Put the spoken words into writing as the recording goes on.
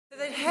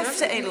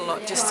have to eat a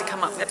lot just to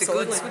come up with the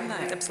goods, wouldn't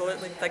they?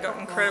 Absolutely. They got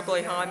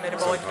incredibly high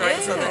metabolic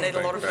rate, so they need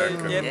a lot of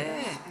food. Yep.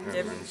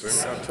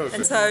 Yeah.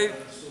 And so,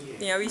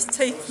 you know, his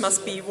teeth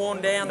must be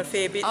worn down a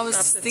fair bit. I was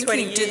after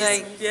thinking,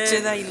 20 years.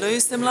 do they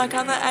lose them like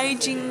other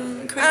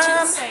ageing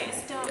creatures?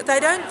 They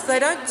don't.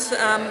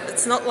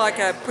 It's not like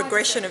a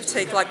progression of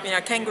teeth. Like, you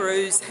know,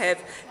 kangaroos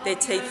have their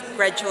teeth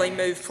gradually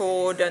move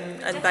forward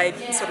and they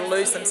sort of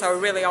lose them. So a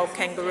really old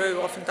kangaroo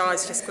often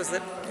dies just because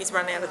he's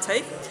run out of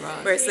teeth.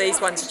 Right. Whereas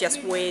these ones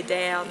just wear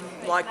down,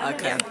 like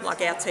you know,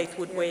 like our teeth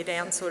would wear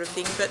down, sort of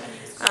thing. But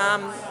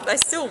they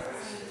still,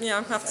 you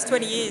know, after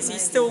 20 years,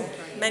 he's still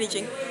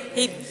managing.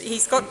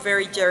 He's got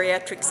very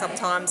geriatric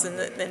sometimes, and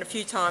then a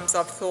few times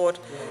I've thought,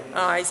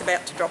 he's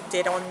about to drop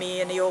dead on me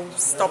and he'll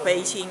stop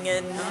eating,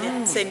 and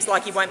it seems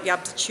like he won't be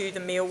able to chew the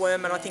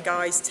mealworm, and I think,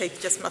 his teeth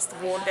just must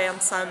have worn down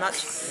so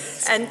much.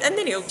 And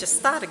then he'll just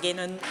start again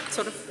and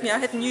sort of, you know,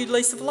 have a new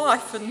lease of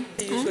life, and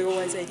he's usually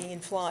always eating in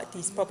flight.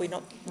 He's probably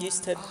not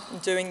used to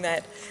doing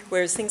that,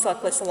 whereas things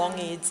like lesser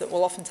long-eareds that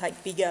will often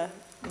take bigger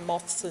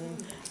moths,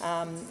 and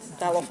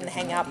they'll often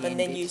hang up and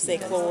then use their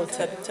claw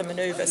to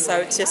manoeuvre. So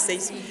it's just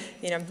these,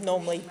 you know,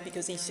 normally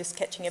because he's just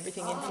catching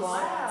everything in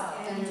flight.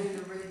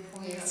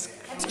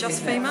 It's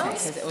just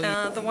females.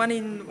 The one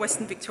in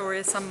Western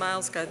Victoria, some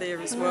males go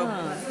there as well.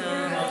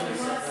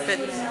 But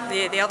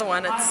the other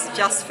one, it's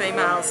just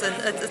females, and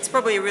it's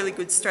probably a really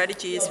good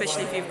strategy,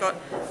 especially if you've got,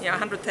 you know,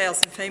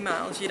 100,000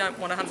 females. You don't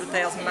want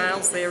 100,000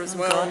 males there as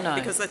well,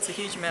 because that's a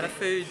huge amount of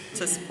food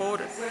to support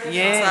it. So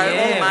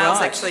all the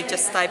males actually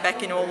just stay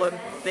back in all the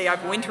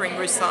overwintering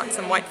roost sites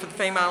and wait for the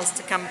females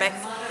to come back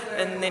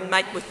and then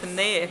mate with them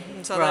there.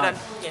 And so they don't,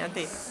 you know,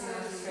 they're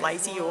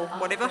lazy or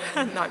whatever.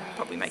 No,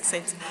 probably makes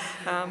sense.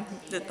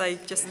 That they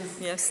just,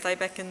 you know, stay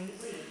back and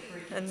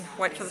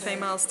wait for the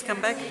females to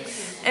come back.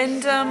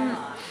 And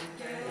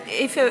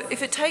if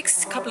it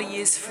takes a couple of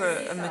years for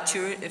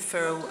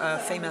a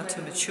female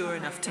to mature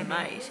enough to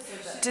mate,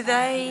 do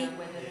they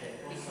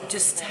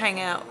just hang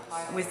out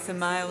with the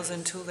males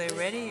until they're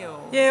ready? Or?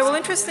 Yeah, well,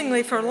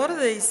 interestingly, for a lot of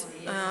these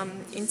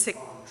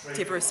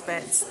insectivorous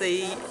bats,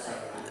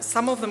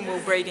 some of them will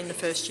breed in the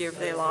first year of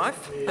their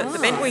life, but the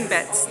bent-wing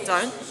bats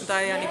don't.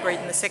 They only breed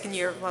in the second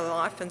year of their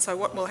life, and so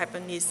what will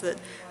happen is that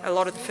a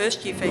lot of the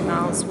first-year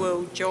females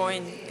will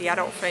join the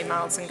adult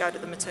females and go to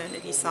the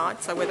maternity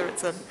site, so whether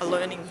it's a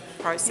learning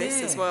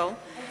process as well.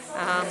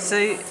 So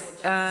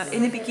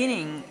in the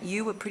beginning,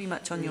 you were pretty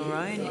much on your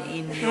own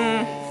in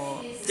your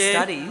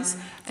studies,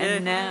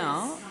 and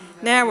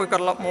now we've got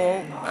a lot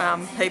more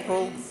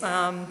people.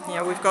 You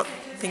know, we've got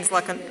things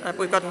like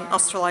we've got an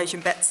Australasian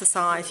Bat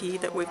Society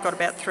that we've got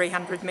about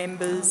 300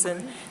 members,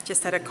 and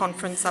just had a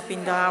conference up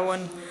in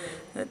Darwin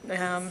that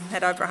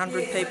had over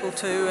 100 people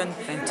too. And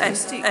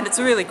it's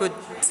a really good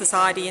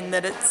society in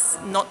that it's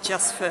not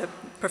just for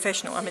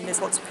professional. I mean,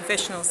 there's lots of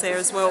professionals there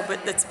as well,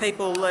 but it's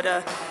people that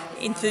are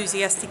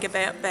enthusiastic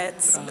about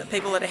bats,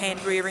 people that are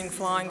hand rearing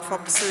flying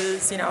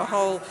foxes, you know, a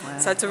whole.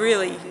 So it's a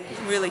really,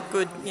 really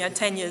good. You know,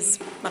 Tanya's,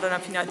 I don't know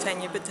if you know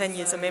Tanya, but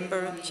Tanya's a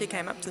member. She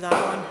came up to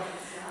Darwin.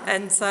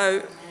 And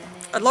so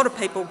a lot of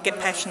people get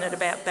passionate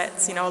about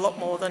bats, you know, a lot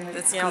more than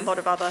a lot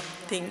of other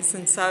things.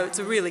 And so it's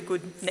a really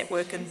good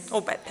network, and all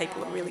bat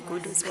people are really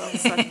good as well.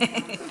 So.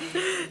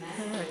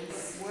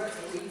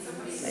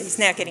 He's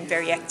now getting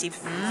very active.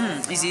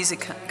 His ears are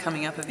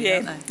coming up a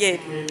bit, aren't they?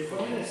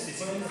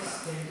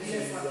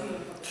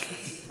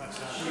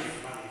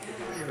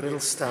 A little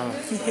star.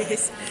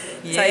 Yes.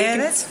 Yeah,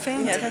 so that's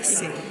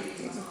fantastic.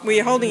 We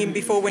were holding him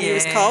before when he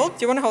was cold.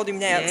 Do you want to hold him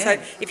now? So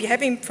if you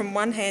have him from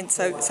one hand,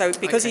 so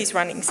because he's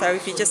running, so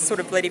if you just sort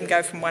of let him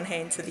go from one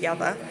hand to the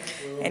other,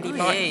 and he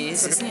might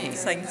sort of,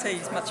 so you can see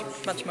he's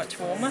much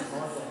warmer.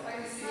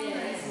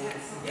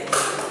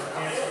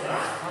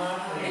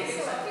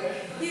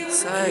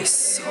 So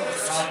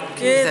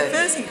soft. Yeah, the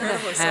fur's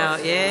incredibly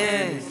soft.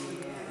 Yeah.